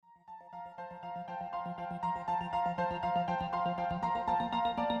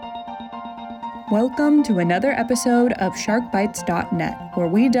Welcome to another episode of SharkBites.net, where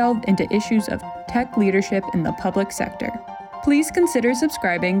we delve into issues of tech leadership in the public sector. Please consider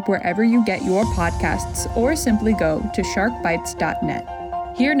subscribing wherever you get your podcasts, or simply go to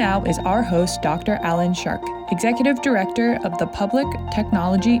SharkBites.net. Here now is our host, Dr. Alan Shark, Executive Director of the Public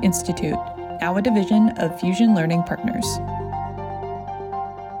Technology Institute, now a division of Fusion Learning Partners.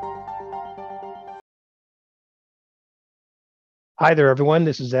 Hi there, everyone.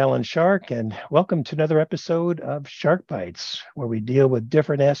 This is Alan Shark, and welcome to another episode of Shark Bites, where we deal with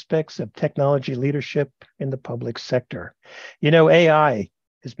different aspects of technology leadership in the public sector. AI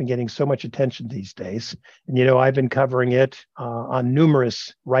has been getting so much attention these days, and I've been covering it on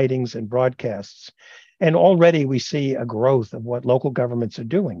numerous writings and broadcasts. And already we see a growth of what local governments are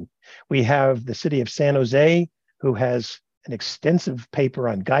doing. We have the city of San Jose, who has an extensive paper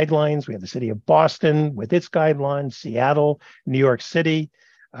on guidelines. We have the city of Boston with its guidelines, Seattle, New York City.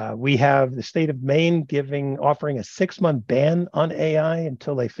 We have the state of Maine offering a 6-month ban on AI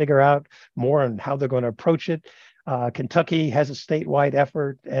until they figure out more on how they're going to approach it. Kentucky has a statewide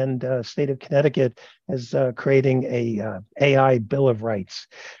effort, and state of Connecticut is creating a AI Bill of Rights.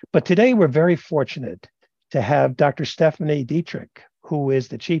 But today we're very fortunate to have Dr. Stephanie Deitrick, who is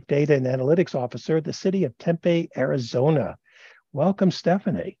the Chief Data and Analytics Officer at the City of Tempe, Arizona. Welcome,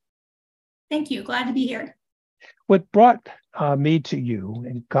 Stephanie. Thank you. Glad to be here. What brought me to you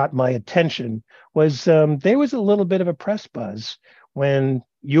and got my attention was there was a little bit of a press buzz when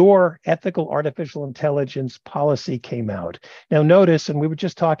your ethical artificial intelligence policy came out. Now notice, and we were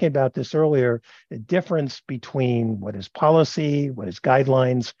just talking about this earlier, the difference between what is policy, what is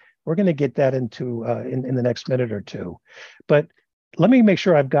guidelines. We're going to get that into in the next minute or two. But let me make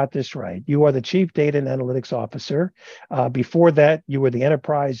sure I've got this right. You are the Chief Data and Analytics Officer. Before that, you were the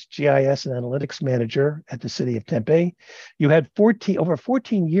Enterprise GIS and Analytics Manager at the City of Tempe. You had over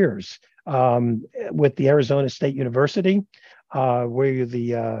 14 years with the Arizona State University, where you're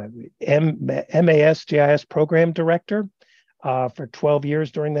the MAS GIS Program Director for 12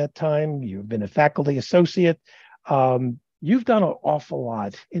 years during that time. You've been a faculty associate. You've done an awful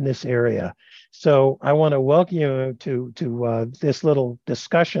lot in this area. So I want to welcome you to this little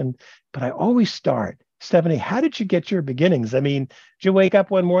discussion, but I always start, Stephanie, how did you get your beginnings? I mean, did you wake up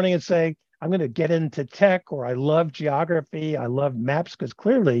one morning and say, I'm going to get into tech, or I love geography, I love maps? Because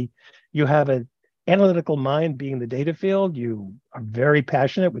clearly you have an analytical mind being the data field. You are very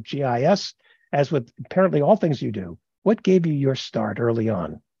passionate with GIS, as with apparently all things you do. What gave you your start early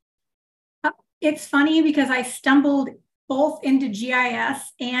on? It's funny because I stumbled both into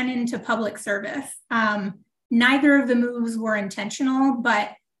GIS and into public service. Neither of the moves were intentional, but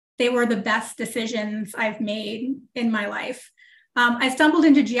they were the best decisions I've made in my life. I stumbled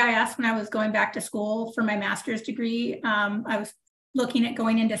into GIS when I was going back to school for my master's degree. I was looking at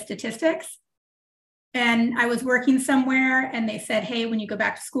going into statistics, and I was working somewhere, and they said, hey, when you go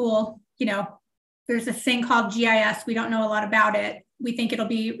back to school, there's this thing called GIS. We don't know a lot about it. We think it'll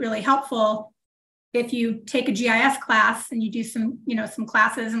be really helpful if you take a GIS class and you do some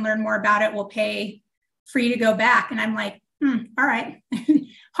classes and learn more about it. We'll pay for you to go back. And I'm like, all right.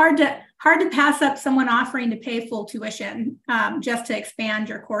 hard to pass up someone offering to pay full tuition just to expand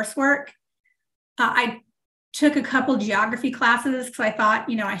your coursework. I took a couple geography classes because I thought,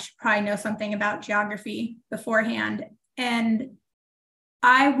 I should probably know something about geography beforehand. And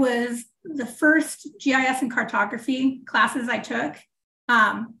I was the first GIS and cartography classes I took.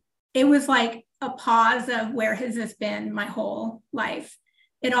 It was like a pause of where has this been my whole life.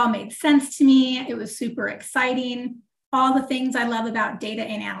 It all made sense to me. It was super exciting. All the things I love about data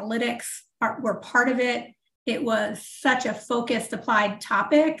and analytics were part of it. It was such a focused, applied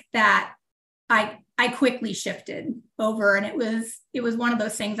topic that I quickly shifted over, and it was one of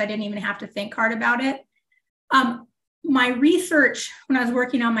those things I didn't even have to think hard about it. My research when I was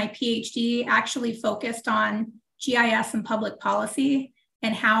working on my PhD actually focused on GIS and public policy,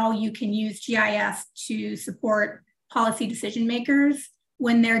 and how you can use GIS to support policy decision makers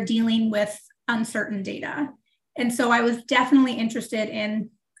when they're dealing with uncertain data. And so I was definitely interested in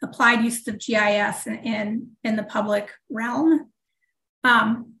applied uses of GIS in the public realm.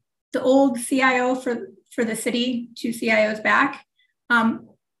 The old CIO for the city, 2 CIOs back,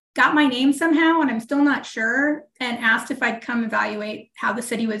 got my name somehow, and I'm still not sure, and asked if I'd come evaluate how the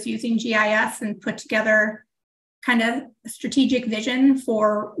city was using GIS and put together kind of a strategic vision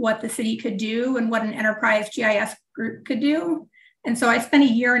for what the city could do and what an enterprise GIS group could do. And so I spent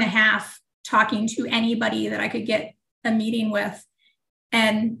a year and a half talking to anybody that I could get a meeting with,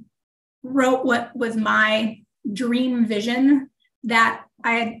 and wrote what was my dream vision that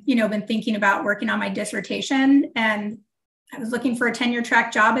I had, been thinking about working on my dissertation, and I was looking for a tenure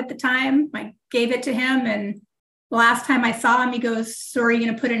track job at the time. I gave it to him, and the last time I saw him, he goes, "So are you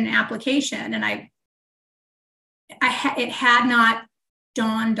going to put in an application?" And it had not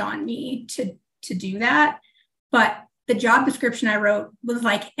dawned on me to do that, but the job description I wrote was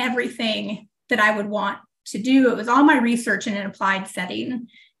like everything that I would want to do. It was all my research in an applied setting.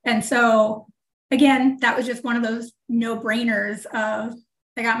 And so again, that was just one of those no-brainers of,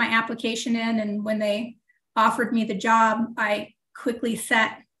 I got my application in, and when they offered me the job, I quickly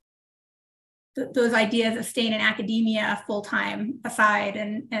set those ideas of staying in academia full-time aside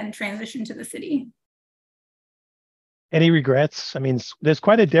and transitioned to the city. Any regrets? I mean, there's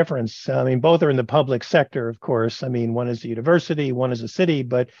quite a difference. I mean, both are in the public sector, of course. I mean, one is the university, one is a city,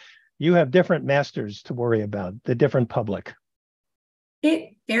 but you have different masters to worry about, the different public.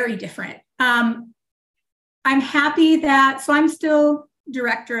 Very different. I'm happy that, so I'm still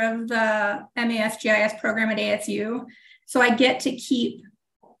director of the MAS GIS program at ASU. So I get to keep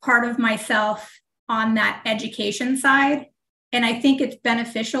part of myself on that education side. And I think it's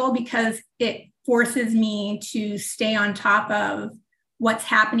beneficial because it forces me to stay on top of what's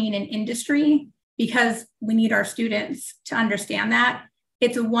happening in industry, because we need our students to understand that.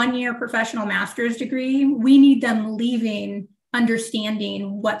 It's a 1-year professional master's degree. We need them leaving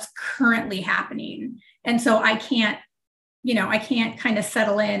understanding what's currently happening. And so I can't kind of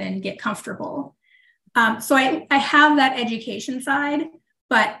settle in and get comfortable. So I have that education side,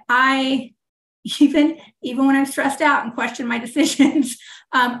 but I, even when I'm stressed out and question my decisions,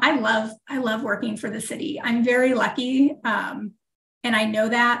 I love working for the city. I'm very lucky. And I know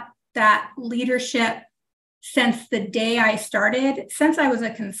that leadership, since the day I started, since I was a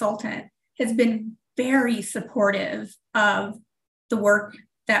consultant, has been very supportive of the work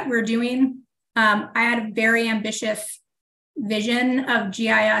that we're doing. I had a very ambitious vision of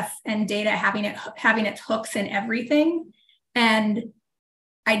GIS and data having its hooks in everything. And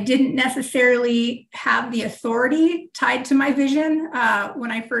I didn't necessarily have the authority tied to my vision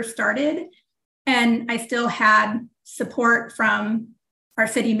when I first started. And I still had support from our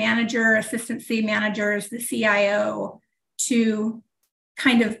city manager, assistant city managers, the CIO, to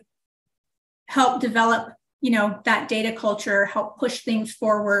kind of help develop, that data culture, help push things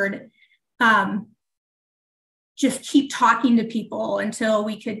forward. Just keep talking to people until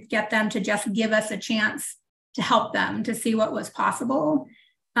we could get them to just give us a chance to help them to see what was possible.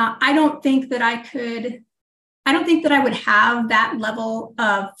 I don't think that I would have that level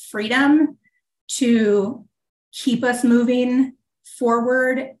of freedom to keep us moving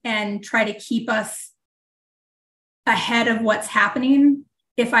forward and try to keep us ahead of what's happening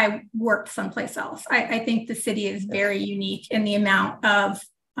if I worked someplace else. I think the city is very unique in the amount of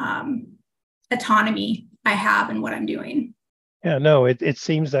autonomy I have in what I'm doing. Yeah, no, it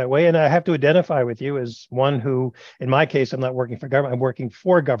seems that way. And I have to identify with you as one who, in my case, I'm not working for government, I'm working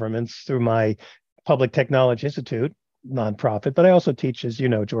for governments through my Public Technology Institute nonprofit, but I also teach, as you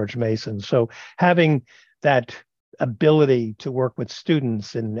know, George Mason. So having that ability to work with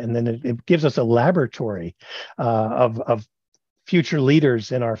students, and then it gives us a laboratory of future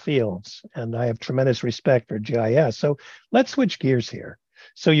leaders in our fields. And I have tremendous respect for GIS. So let's switch gears here.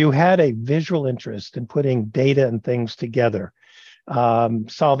 So you had a visual interest in putting data and things together,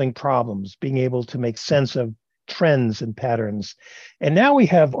 solving problems, being able to make sense of trends and patterns. And now we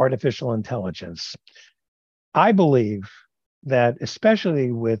have artificial intelligence. I believe that,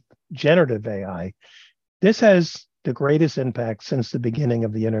 especially with generative AI, this has the greatest impact since the beginning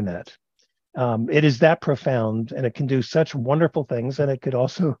of the internet. It is that profound, and it can do such wonderful things, and it could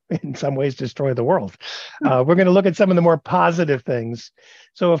also, in some ways, destroy the world. We're going to look at some of the more positive things.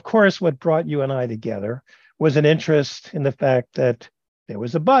 So, of course, what brought you and I together was an interest in the fact that there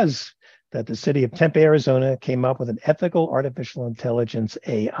was a buzz that the City of Tempe, Arizona, came up with an ethical artificial intelligence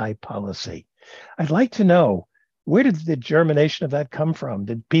AI policy. I'd like to know, where did the germination of that come from?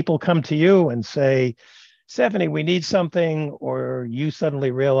 Did people come to you and say, Stephanie, we need something, or you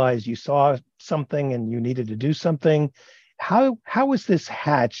suddenly realized you saw something and you needed to do something? How was this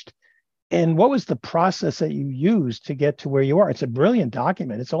hatched? And what was the process that you used to get to where you are? It's a brilliant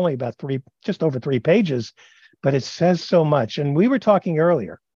document. It's only about just over 3 pages, but it says so much. And we were talking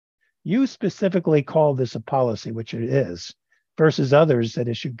earlier, you specifically called this a policy, which it is, versus others that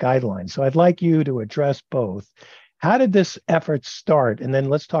issue guidelines. So I'd like you to address both. How did this effort start? And then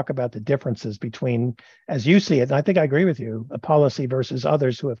let's talk about the differences between, as you see it, and I think I agree with you, a policy versus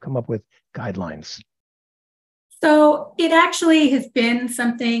others who have come up with guidelines. So it actually has been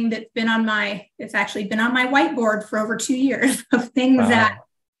something that's been on my whiteboard for over 2 years of things that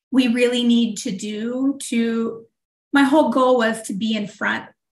we really need to do to my whole goal was to be in front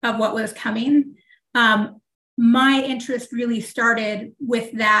of what was coming. My interest really started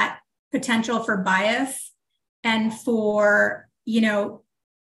with that potential for bias and for,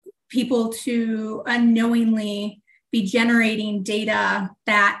 people to unknowingly be generating data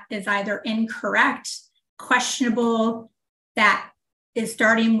that is either incorrect, questionable, that is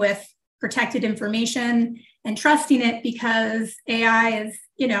starting with protected information and trusting it because AI is,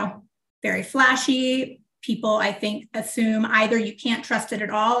 very flashy. People, I think, assume either you can't trust it at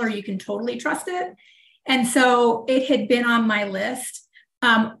all or you can totally trust it. And so it had been on my list.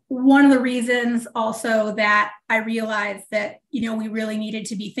 One of the reasons also that I realized that, we really needed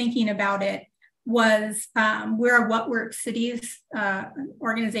to be thinking about it was we're a What Works Cities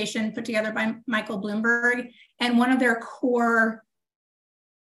organization put together by Michael Bloomberg. And one of their core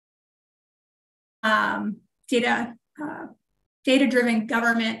data-driven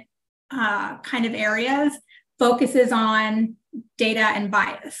government kind of areas focuses on data and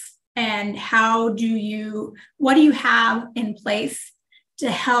bias. And what do you have in place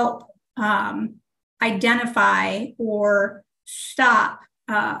to help identify or stop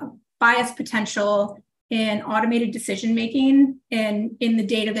bias potential in automated decision-making and in the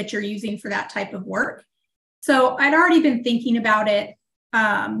data that you're using for that type of work. So I'd already been thinking about it.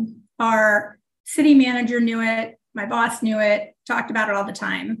 Our city manager knew it, my boss knew it, talked about it all the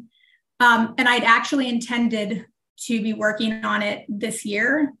time. And I'd actually intended to be working on it this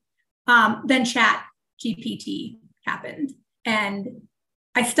year. Then Chat GPT happened. And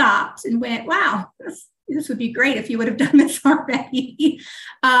I stopped and went, wow, this would be great if you would have done this already.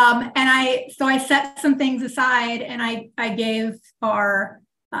 So I set some things aside and I gave our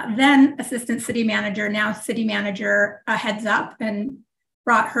then assistant city manager, now city manager, a heads up and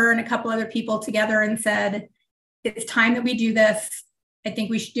brought her and a couple other people together and said, it's time that we do this. I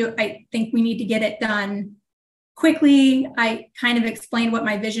think we need to get it done quickly. I kind of explained what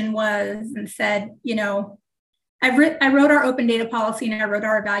my vision was and said, I wrote our open data policy and I wrote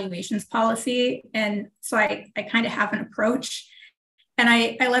our evaluations policy. And so I kind of have an approach. And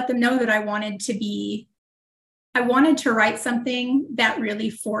I let them know that I wanted to write something that really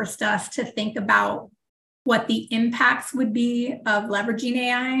forced us to think about what the impacts would be of leveraging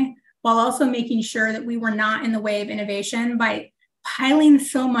AI, while also making sure that we were not in the way of innovation by piling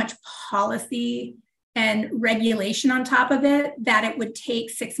so much policy and regulation on top of it that it would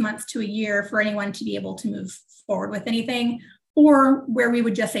take 6 months to a year for anyone to be able to move forward with anything, or where we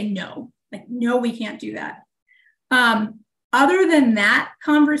would just say no, no, we can't do that. Other than that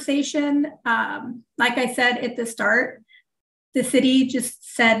conversation, like I said at the start, the city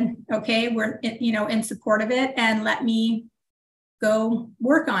just said, okay, we're in support of it and let me go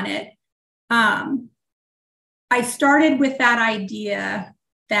work on it. I started with that idea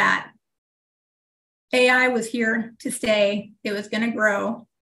that AI was here to stay, it was going to grow,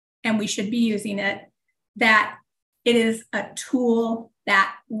 and we should be using it, that it is a tool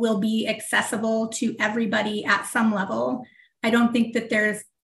that will be accessible to everybody at some level. I don't think that there's,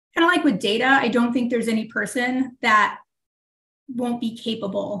 kind of like with data, I don't think there's any person that won't be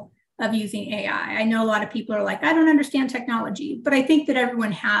capable of using AI. I know a lot of people are like, I don't understand technology, but I think that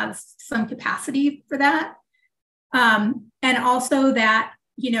everyone has some capacity for that. And also that,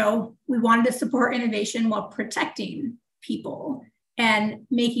 we wanted to support innovation while protecting people and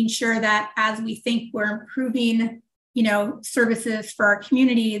making sure that as we think we're improving, services for our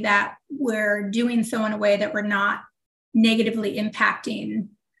community, that we're doing so in a way that we're not negatively impacting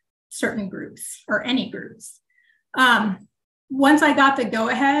certain groups or any groups. Once I got the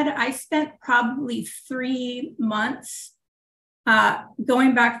go-ahead, I spent probably 3 months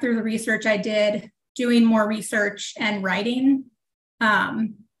going back through the research I did, doing more research and writing.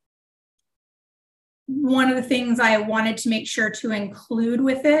 One of the things I wanted to make sure to include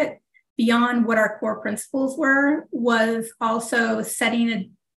with it, beyond what our core principles were, was also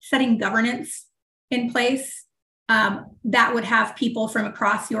setting governance in place that would have people from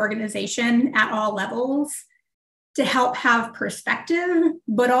across the organization at all levels to help have perspective,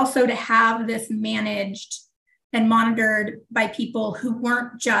 but also to have this managed and monitored by people who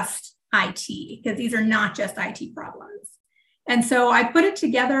weren't just IT, because these are not just IT problems. And so I put it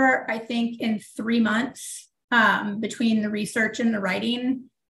together, I think, in 3 months between the research and the writing.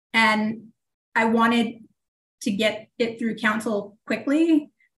 And I wanted to get it through council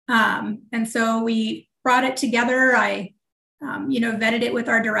quickly. And so we brought it together. I, vetted it with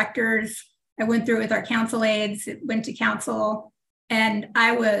our directors. I went through it with our council aides. It went to council. And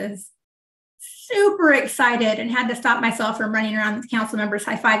I was super excited and had to stop myself from running around with council members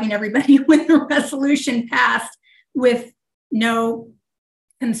high-fiving everybody when the resolution passed, with no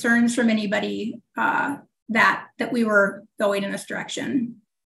concerns from anybody that we were going in this direction.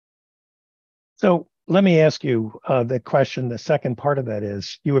 So let me ask you the question. The second part of that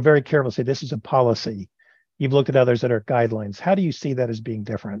is, you were very careful to say this is a policy. You've looked at others that are guidelines. How do you see that as being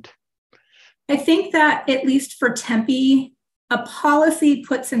different? I think that at least for Tempe, a policy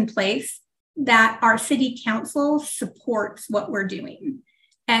puts in place that our city council supports what we're doing.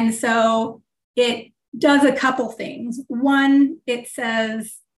 And so it does a couple things. One, it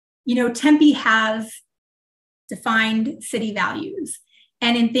says, Tempe has defined city values.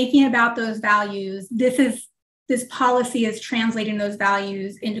 And in thinking about those values, this policy is translating those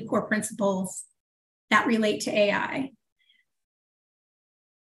values into core principles that relate to AI.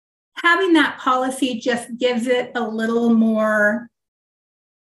 Having that policy just gives it a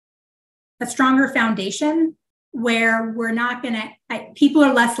stronger foundation where we're not going to, people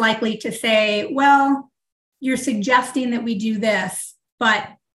are less likely to say, well, you're suggesting that we do this, but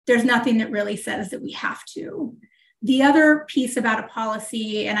there's nothing that really says that we have to. The other piece about a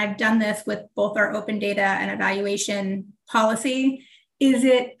policy, and I've done this with both our open data and evaluation policy, is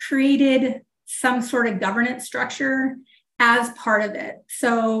it created some sort of governance structure as part of it.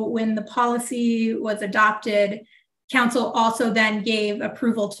 So when the policy was adopted, council also then gave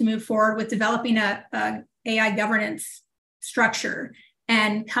approval to move forward with developing a AI governance structure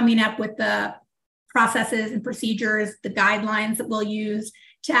and coming up with the processes and procedures, the guidelines that we'll use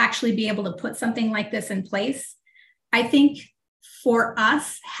to actually be able to put something like this in place. I think for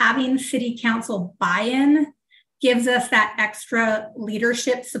us, having city council buy-in gives us that extra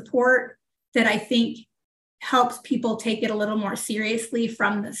leadership support that I think helps people take it a little more seriously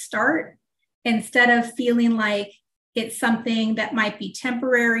from the start, instead of feeling like it's something that might be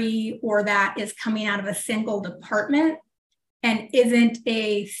temporary or that is coming out of a single department and isn't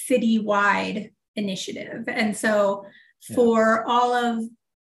a citywide initiative. And so for all of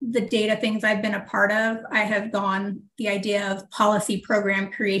the data things I've been a part of, I have gone the idea of policy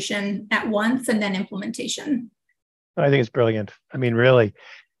program creation at once and then implementation. I think it's brilliant. I mean, really.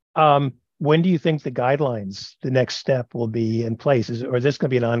 When do you think the guidelines, the next step, will be in place? Or is this going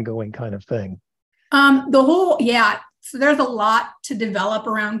to be an ongoing kind of thing? So there's a lot to develop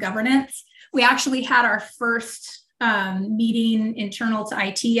around governance. We actually had our first meeting internal to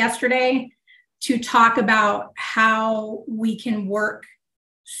IT yesterday to talk about how we can work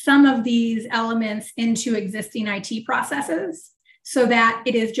some of these elements into existing IT processes so that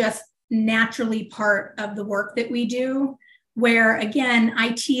it is just naturally part of the work that we do, where again,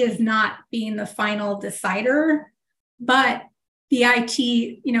 IT is not being the final decider, but the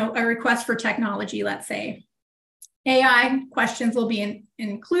IT, a request for technology, let's say, AI questions will be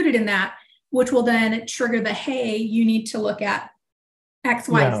included in that, which will then trigger the, hey, you need to look at X,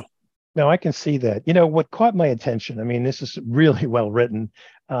 Y, Z. No, I can see that. What caught my attention, I mean, this is really well written,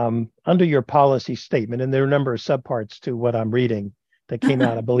 under your policy statement, and there are a number of subparts to what I'm reading that came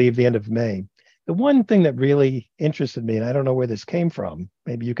out, I believe, the end of May. The one thing that really interested me, and I don't know where this came from,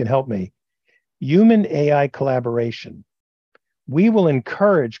 maybe you can help me, human AI collaboration. We will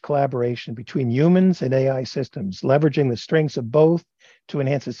encourage collaboration between humans and AI systems, leveraging the strengths of both to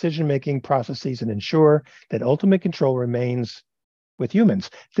enhance decision-making processes and ensure that ultimate control remains with humans.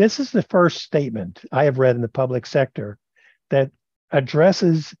 This is the first statement I have read in the public sector that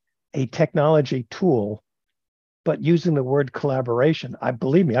addresses a technology tool, but using the word collaboration.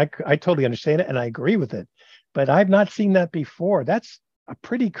 Believe me, I totally understand it and I agree with it, but I've not seen that before. That's a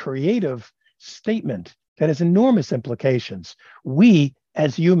pretty creative statement that has enormous implications. We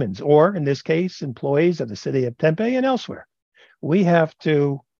as humans, or in this case, employees of the City of Tempe and elsewhere, we have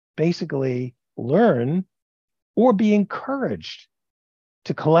to basically learn or be encouraged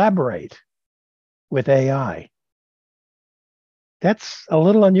to collaborate with AI. That's a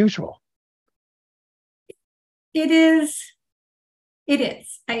little unusual. It is.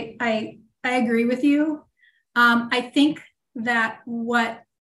 I agree with you. I think that what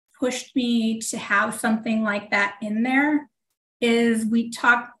pushed me to have something like that in there is we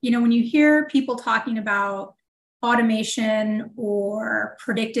talk, when you hear people talking about automation or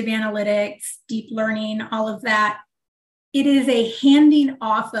predictive analytics, deep learning, all of that, it is a handing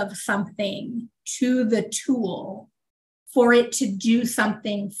off of something to the tool for it to do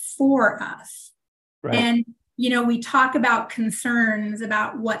something for us. Right. And, we talk about concerns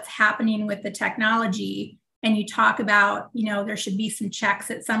about what's happening with the technology, and you talk about, there should be some checks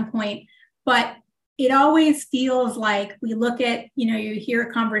at some point, but it always feels like we look at, you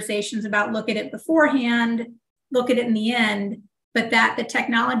hear conversations about look at it beforehand, look at it in the end, but that the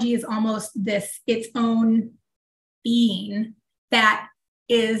technology is almost its own being that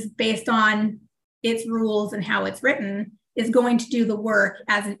is based on its rules and how it's written, is going to do the work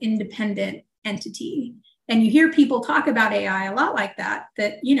as an independent entity. And you hear people talk about AI a lot like that,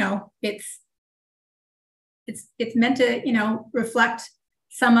 it's meant to, reflect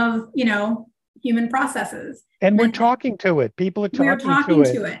some of, human processes. And we're talking to it. People are talking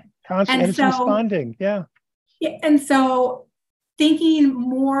to it. Constantly, and it's responding. Yeah. And so thinking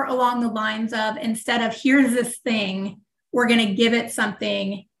more along the lines of, instead of here's this thing, we're going to give it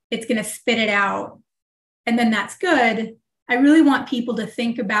something, it's going to spit it out, and then that's good. I really want people to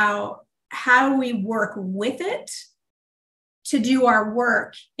think about how do we work with it to do our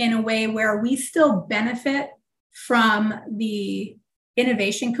work in a way where we still benefit from the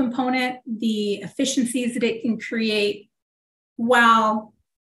innovation component, the efficiencies that it can create, while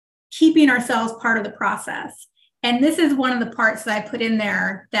keeping ourselves part of the process. And this is one of the parts that I put in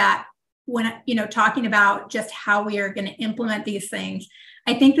there, that when, talking about just how we are going to implement these things,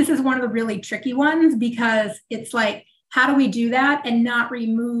 I think this is one of the really tricky ones, because it's like, how do we do that and not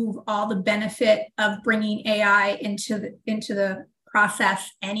remove all the benefit of bringing AI into the process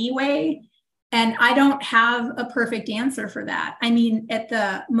anyway? And I don't have a perfect answer for that. I mean, at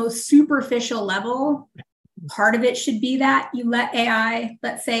the most superficial level, part of it should be that you let AI,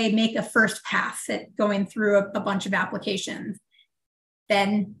 let's say, make a first pass at going through a bunch of applications.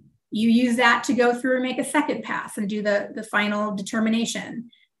 Then you use that to go through and make a second pass and do the final determination.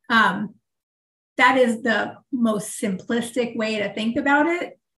 That is the most simplistic way to think about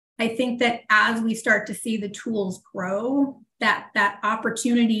it. I think that as we start to see the tools grow, that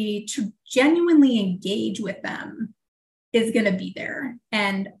opportunity to genuinely engage with them is going to be there.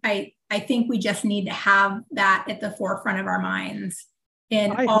 And I think we just need to have that at the forefront of our minds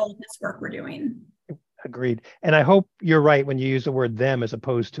in all of this work we're doing. Agreed. And I hope you're right when you use the word them as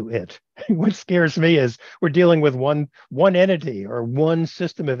opposed to it. What scares me is we're dealing with one entity or one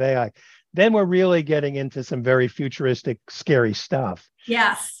system of AI. Then we're really getting into some very futuristic, scary stuff.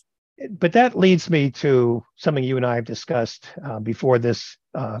 Yes. But that leads me to something you and I have discussed before this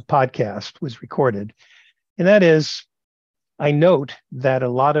podcast was recorded. And that is, I note that a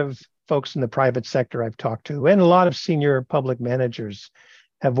lot of folks in the private sector I've talked to, and a lot of senior public managers,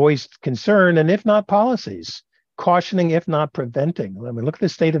 have voiced concern, and if not policies, cautioning, if not preventing. I mean, look at the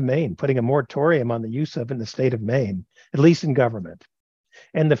state of Maine, putting a moratorium on the use of in the state of Maine, at least in government.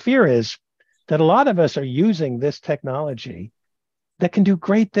 And the fear is that a lot of us are using this technology that can do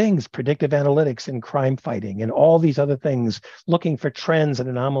great things, predictive analytics and crime fighting and all these other things, looking for trends and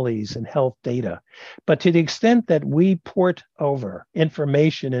anomalies in health data. But to the extent that we port over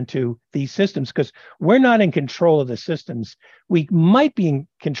information into these systems, because we're not in control of the systems, we might be in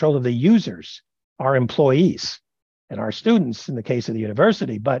control of the users, our employees and our students in the case of the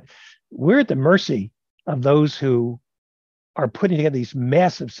university, but we're at the mercy of those who are putting together these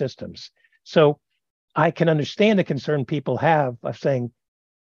massive systems. So I can understand the concern people have of saying,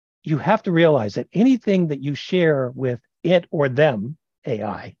 you have to realize that anything that you share with it or them,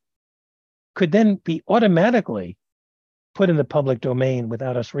 AI, could then be automatically put in the public domain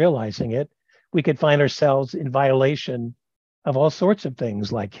without us realizing it. We could find ourselves in violation of all sorts of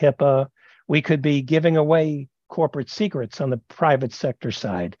things like HIPAA. We could be giving away corporate secrets on the private sector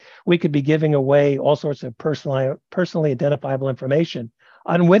side. We could be giving away all sorts of personally identifiable information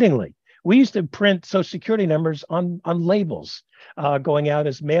unwittingly. We used to print Social Security numbers on labels going out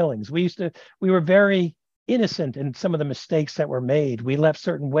as mailings. We were very innocent in some of the mistakes that were made. We left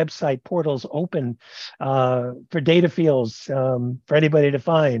certain website portals open for data fields for anybody to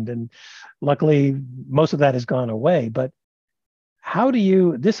find. And luckily, most of that has gone away. But how do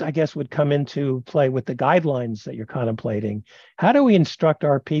you, this I guess would come into play with the guidelines that you're contemplating. How do we instruct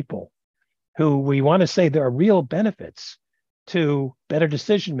our people who we want to say there are real benefits to better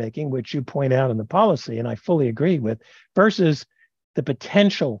decision-making, which you point out in the policy, and I fully agree with, versus the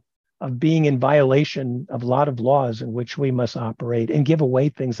potential of being in violation of a lot of laws in which we must operate and give away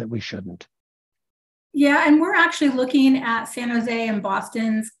things that we shouldn't? Yeah, and we're actually looking at San Jose and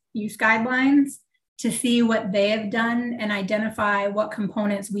Boston's use guidelines to see what they have done and identify what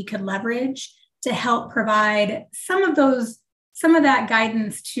components we could leverage to help provide some of that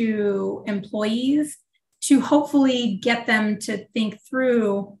guidance to employees, to hopefully get them to think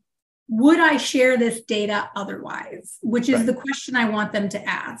through, would I share this data otherwise? Which is the question I want them to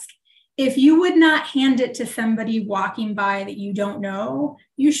ask. If you would not hand it to somebody walking by that you don't know,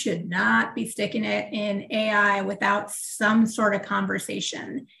 you should not be sticking it in AI without some sort of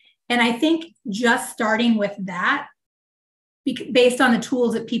conversation. And I think just starting with that, based on the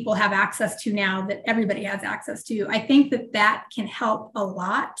tools that people have access to now, that everybody has access to, I think that can help a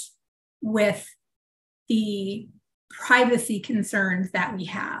lot with the privacy concerns that we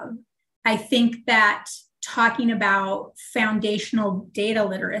have. I think that talking about foundational data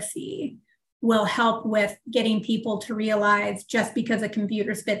literacy, will help with getting people to realize just because a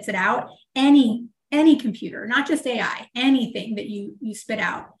computer spits it out, any computer, not just AI, anything that you spit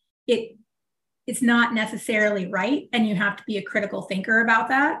out, it's not necessarily right. And you have to be a critical thinker about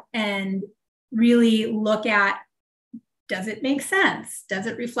that and really look at, does it make sense? Does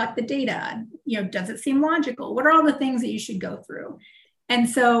it reflect the data? Does it seem logical? What are all the things that you should go through? And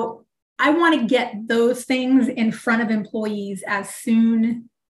so I want to get those things in front of employees as soon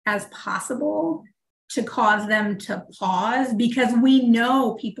as possible to cause them to pause, because we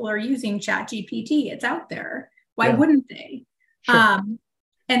know people are using ChatGPT. It's out there. Why wouldn't they? Sure.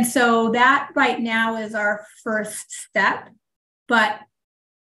 And so that right now is our first step. But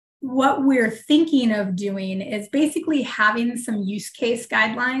what we're thinking of doing is basically having some use case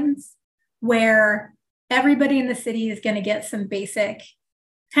guidelines where everybody in the city is going to get some basic,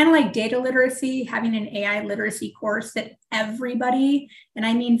 kind of like data literacy, having an AI literacy course that everybody, and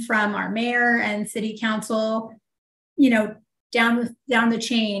I mean from our mayor and city council, down the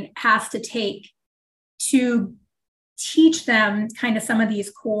chain, has to take to teach them kind of some of these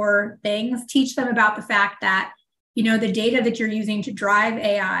core things, teach them about the fact that, the data that you're using to drive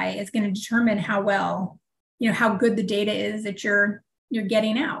AI is going to determine how well, how good the data is that you're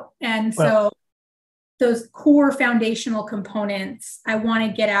getting out. And so those core foundational components, I want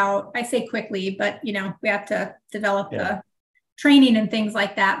to get out, I say quickly, but, we have to develop the training and things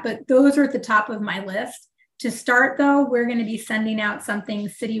like that. But those are at the top of my list. To start, though, we're going to be sending out something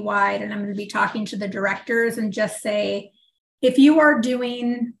citywide, and I'm going to be talking to the directors and just say, if you are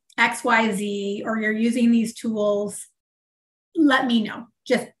doing XYZ or you're using these tools, let me know.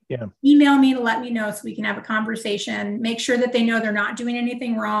 Just email me to let me know so we can have a conversation, make sure that they know they're not doing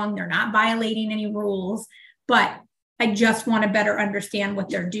anything wrong, they're not violating any rules, but I just want to better understand what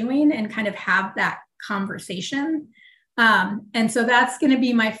they're doing and kind of have that conversation. And so that's going to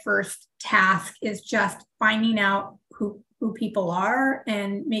be my first task, is just finding out who people are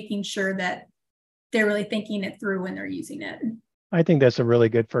and making sure that they're really thinking it through when they're using it. I think that's a really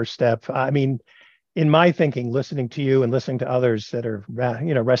good first step. I mean, in my thinking, listening to you and listening to others that are,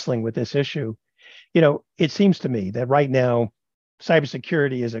 wrestling with this issue, it seems to me that right now,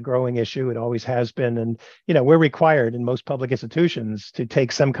 cybersecurity is a growing issue. It always has been. And, we're required in most public institutions to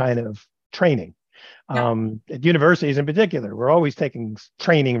take some kind of training. At universities in particular, we're always taking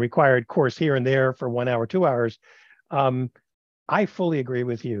training, required course here and there for 1 hour, 2 hours. I fully agree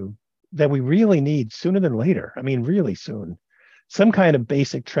with you that we really need, sooner than later, really soon, some kind of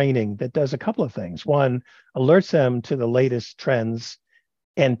basic training that does a couple of things. One, alerts them to the latest trends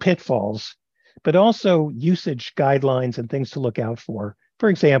and pitfalls, but also usage guidelines and things to look out for. For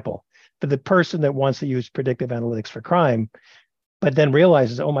example, for the person that wants to use predictive analytics for crime, but then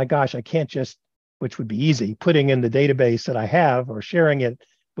realizes, oh my gosh, I can't just, which would be easy, putting in the database that I have or sharing it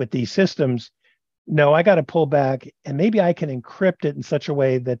with these systems. No, I got to pull back, and maybe I can encrypt it in such a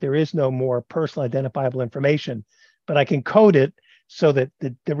way that there is no more personal identifiable information, but I can code it so that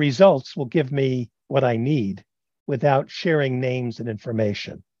the results will give me what I need without sharing names and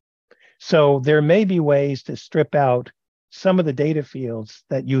information. So there may be ways to strip out some of the data fields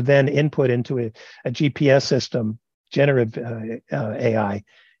that you then input into a GPS system, generative AI,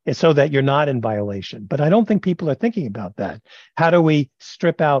 so that you're not in violation. But I don't think people are thinking about that. How do we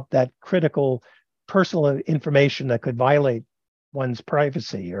strip out that critical personal information that could violate one's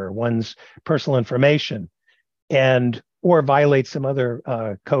privacy or one's personal information, or violate some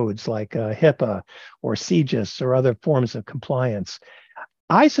other codes like HIPAA or CGIS or other forms of compliance?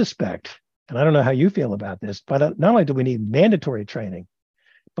 I suspect, and I don't know how you feel about this, but not only do we need mandatory training,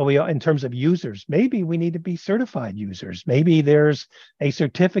 but in terms of users, maybe we need to be certified users. Maybe there's a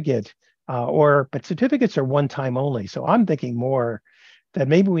certificate, but certificates are one time only. So I'm thinking more that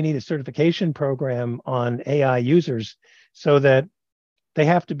maybe we need a certification program on AI users so that they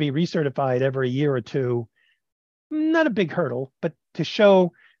have to be recertified every year or two. Not a big hurdle, but to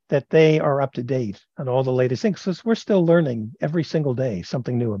show that they are up to date on all the latest things, because we're still learning every single day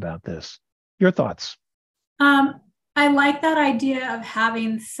something new about this. Your thoughts? I like that idea of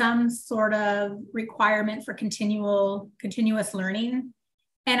having some sort of requirement for continuous learning.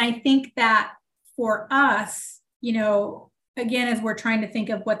 And I think that for us, again, as we're trying to think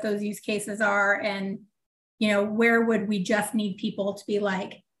of what those use cases are and, where would we just need people to be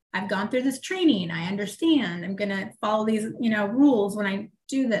like, I've gone through this training, I understand, I'm going to follow these, rules when I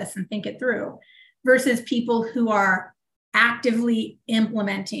do this and think it through, versus people who are actively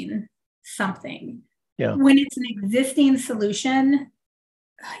implementing something. Yeah. When it's an existing solution,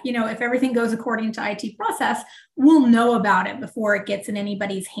 if everything goes according to IT process, we'll know about it before it gets in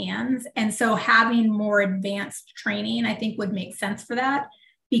anybody's hands. And so having more advanced training, I think, would make sense for that,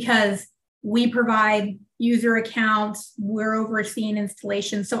 because we provide user accounts, we're overseeing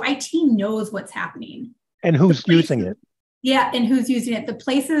installation. So IT knows what's happening. And who's using it. Yeah, and who's using it. The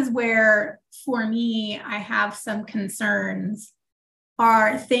places where, for me, I have some concerns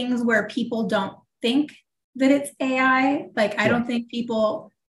are things where people don't think that it's AI. Like, I don't think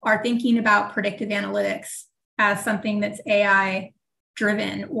people are thinking about predictive analytics as something that's AI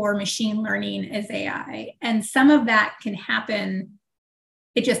driven or machine learning as AI. And some of that can happen.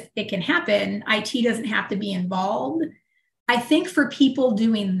 It can happen. IT doesn't have to be involved. I think for people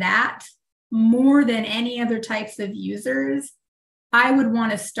doing that, more than any other types of users, I would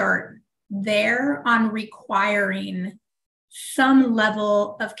want to start there on requiring some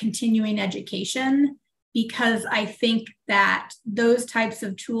level of continuing education, because I think that those types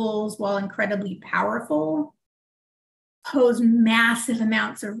of tools, while incredibly powerful, pose massive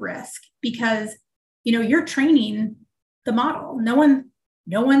amounts of risk, because you're training the model. No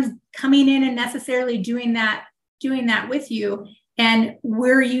one's coming in and necessarily doing that with you. And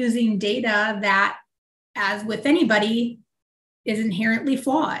we're using data that, as with anybody, is inherently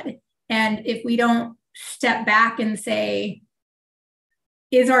flawed. And if we don't step back and say,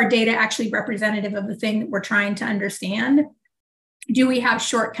 is our data actually representative of the thing that we're trying to understand? Do we have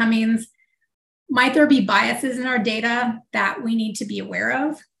shortcomings? Might there be biases in our data that we need to be aware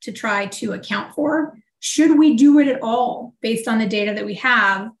of to try to account for? Should we do it at all based on the data that we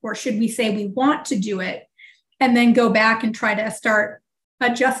have? Or should we say we want to do it and then go back and try to start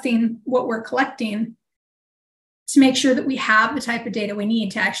adjusting what we're collecting to make sure that we have the type of data we need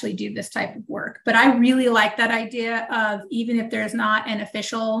to actually do this type of work? But I really like that idea of, even if there's not an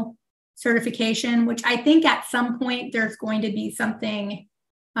official certification, which I think at some point there's going to be something,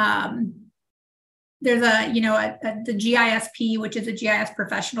 there's the GISP, which is a GIS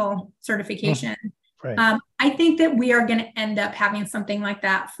professional certification. Right. I think that we are going to end up having something like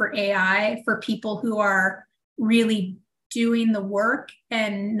that for AI, for people who are really doing the work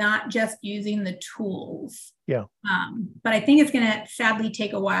and not just using the tools. Yeah. But I think it's going to sadly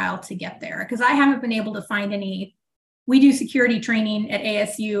take a while to get there, because I haven't been able to find any. We do security training at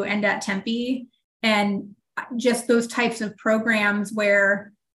ASU and at Tempe, and just those types of programs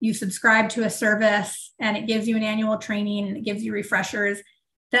where you subscribe to a service and it gives you an annual training and it gives you refreshers,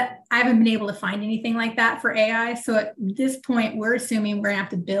 that I haven't been able to find anything like that for AI. So at this point, we're assuming we're going to have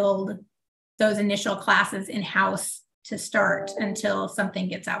to build those initial classes in-house to start until something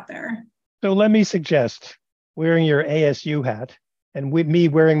gets out there. So let me suggest, wearing your ASU hat and with me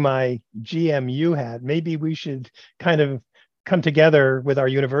wearing my GMU hat, maybe we should kind of come together with our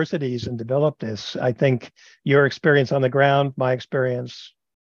universities and develop this. I think your experience on the ground, my experience,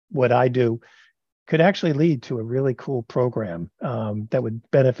 what I do, could actually lead to a really cool program that would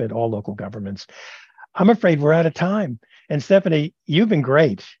benefit all local governments. I'm afraid we're out of time. And Stephanie, you've been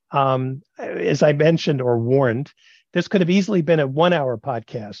great. As I mentioned or warned, this could have easily been a 1-hour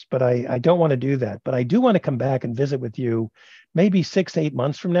podcast, but I don't want to do that. But I do want to come back and visit with you maybe 6-8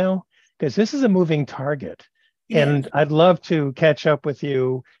 months from now, because this is a moving target. Yeah. And I'd love to catch up with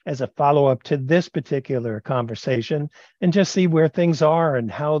you as a follow-up to this particular conversation and just see where things are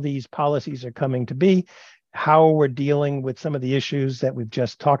and how these policies are coming to be, how we're dealing with some of the issues that we've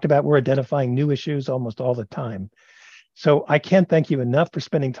just talked about. We're identifying new issues almost all the time. So I can't thank you enough for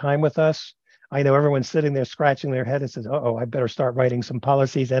spending time with us. I know everyone's sitting there scratching their head and says, "Uh-oh, I better start writing some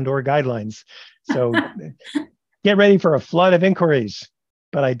policies and or guidelines." So get ready for a flood of inquiries.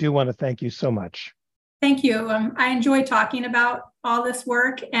 But I do want to thank you so much. Thank you. I enjoy talking about all this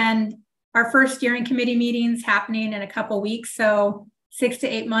work, and our first steering committee meeting's happening in a couple weeks. So 6 to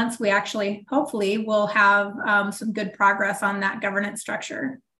 8 months, we actually, hopefully, will have some good progress on that governance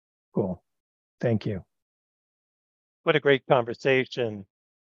structure. Cool. Thank you. What a great conversation.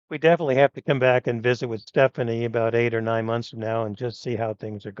 We definitely have to come back and visit with Stephanie about 8 or 9 months from now and just see how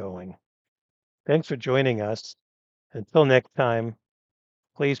things are going. Thanks for joining us. Until next time,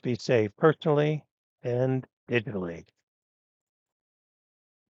 please be safe personally and digitally.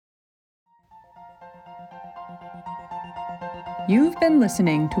 You've been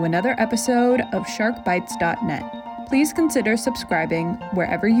listening to another episode of sharkbites.net. Please consider subscribing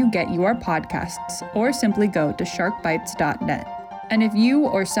wherever you get your podcasts, or simply go to sharkbites.net. And if you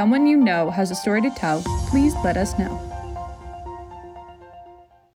or someone you know has a story to tell, please let us know.